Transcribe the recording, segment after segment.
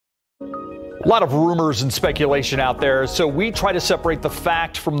A lot of rumors and speculation out there, so we try to separate the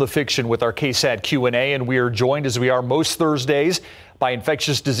fact from the fiction with our KSAT Q&A, and we are joined, as we are most Thursdays, by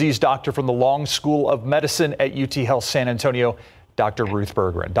infectious disease doctor from the Long School of Medicine at UT Health San Antonio, Dr. Ruth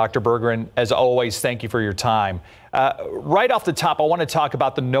Berggren. Dr. Berggren, as always, thank you for your time. Right off the top, I want to talk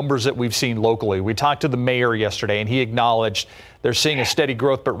about the numbers that we've seen locally. We talked to the mayor yesterday, and he acknowledged they're seeing a steady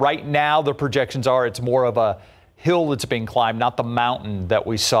growth, but right now the projections are it's more of a hill that's being climbed, not the mountain that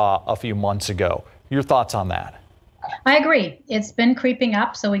we saw a few months ago. Your thoughts on that? I agree. It's been creeping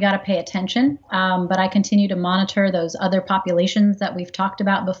up, so we got to pay attention. But I continue to monitor those other populations that we've talked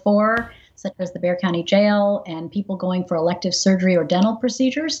about before, such as the Bexar County Jail and people going for elective surgery or dental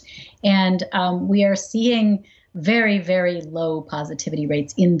procedures. And we are seeing very, very low positivity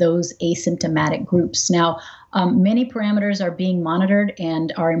rates in those asymptomatic groups. Now, many parameters are being monitored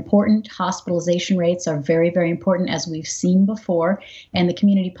and are important. Hospitalization rates are very, very important, as we've seen before. And the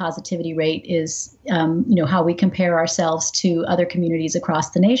community positivity rate is, how we compare ourselves to other communities across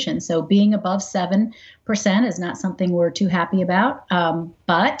the nation. So being above 7% is not something we're too happy about.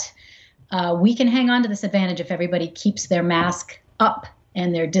 But we can hang on to this advantage if everybody keeps their mask up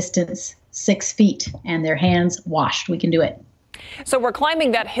and their distance 6 feet and their hands washed. We can do it. So we're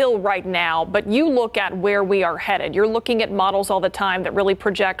climbing that hill right now, but you look at where we are headed. You're looking at models all the time that really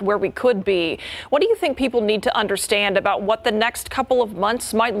project where we could be. What do you think people need to understand about what the next couple of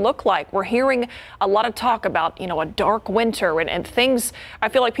months might look like? We're hearing a lot of talk about, a dark winter and things. I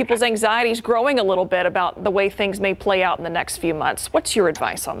feel like people's anxiety is growing a little bit about the way things may play out in the next few months. What's your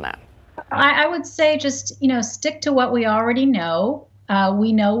advice on that? I would say just, stick to what we already know.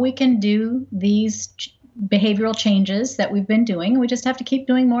 We know we can do these behavioral changes that we've been doing. We just have to keep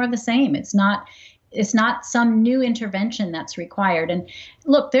doing more of the same. It's not some new intervention that's required. And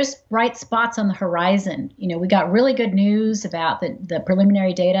look, there's bright spots on the horizon. We got really good news about the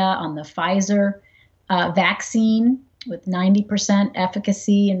preliminary data on the Pfizer vaccine with 90%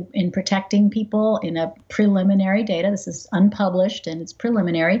 efficacy in protecting people in a preliminary data. This is unpublished and it's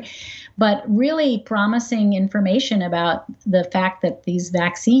preliminary, but really promising information about the fact that these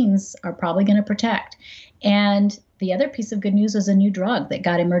vaccines are probably going to protect. And the other piece of good news is a new drug that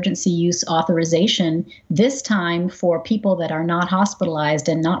got emergency use authorization, this time for people that are not hospitalized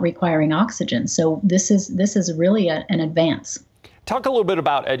and not requiring oxygen. So this is really an advance. Talk a little bit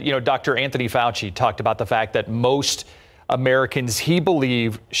about, Dr. Anthony Fauci talked about the fact that most Americans, he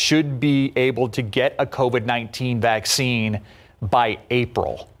believed, should be able to get a COVID-19 vaccine by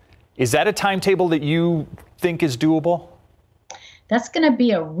April. Is that a timetable that you think is doable? That's going to be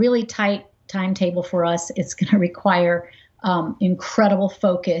a really tight timetable for us. It's going to require incredible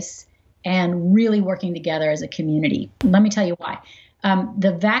focus and really working together as a community. Let me tell you why.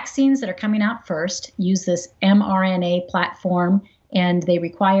 The vaccines that are coming out first use this mRNA platform, and they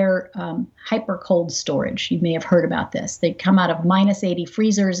require hyper cold storage. You may have heard about this. They come out of -80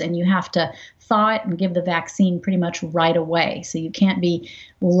 freezers, and you have to thaw it and give the vaccine pretty much right away. So you can't be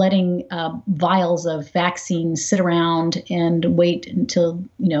letting vials of vaccine sit around and wait until,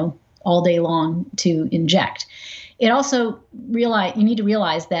 all day long to inject. It also you need to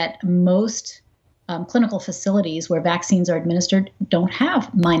realize that most clinical facilities where vaccines are administered don't have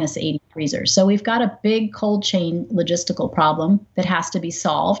 -80 freezers. So we've got a big cold chain logistical problem that has to be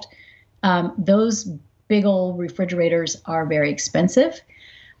solved. Those big old refrigerators are very expensive.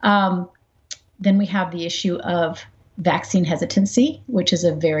 Then we have the issue of vaccine hesitancy, which is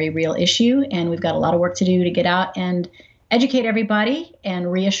a very real issue. And we've got a lot of work to do to get out and educate everybody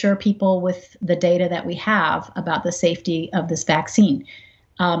and reassure people with the data that we have about the safety of this vaccine.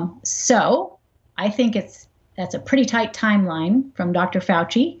 So I think that's a pretty tight timeline from Dr.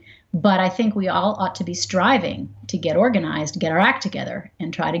 Fauci, but I think we all ought to be striving to get organized, get our act together,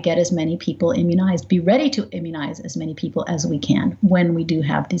 and try to get as many people immunized, be ready to immunize as many people as we can when we do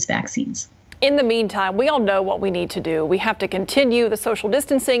have these vaccines. In the meantime, we all know what we need to do. We have to continue the social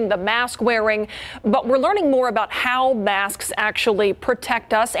distancing, the mask wearing, but we're learning more about how masks actually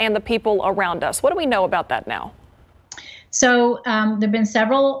protect us and the people around us. What do we know about that now? So there have been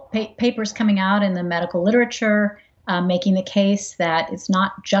several papers coming out in the medical literature making the case that it's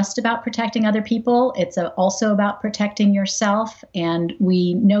not just about protecting other people, it's also about protecting yourself. And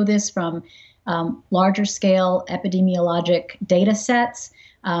we know this from larger scale epidemiologic data sets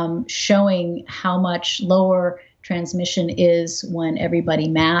showing how much lower transmission is when everybody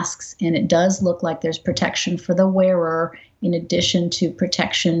masks. And it does look like there's protection for the wearer in addition to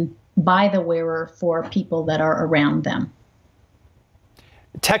protection by the wearer for people that are around them.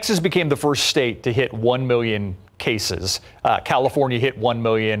 Texas became the first state to hit 1 million cases. California hit 1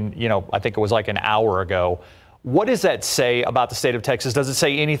 million, I think it was like an hour ago. What does that say about the state of Texas? Does it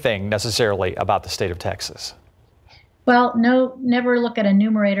say anything necessarily about the state of Texas? Well, no, never look at a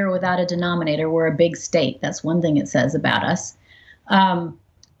numerator without a denominator. We're a big state. That's one thing it says about us. And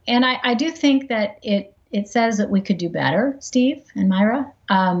I do think that it says that we could do better, Steve and Myra.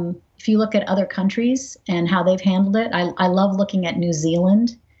 If you look at other countries and how they've handled it, I love looking at New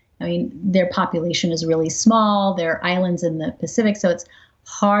Zealand. I mean, their population is really small. They're islands in the Pacific, so it's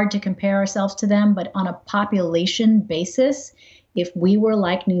hard to compare ourselves to them. But on a population basis, if we were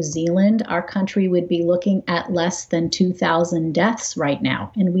like New Zealand, our country would be looking at less than 2,000 deaths right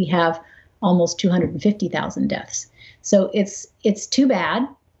now, and we have almost 250,000 deaths. So it's too bad.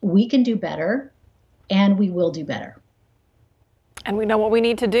 We can do better, and we will do better. And we know what we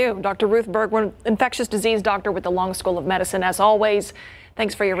need to do. Dr. Ruth Berggren, infectious disease doctor with the Long School of Medicine. As always,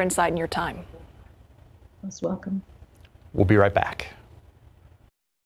 thanks for your insight and your time. Most welcome. We'll be right back.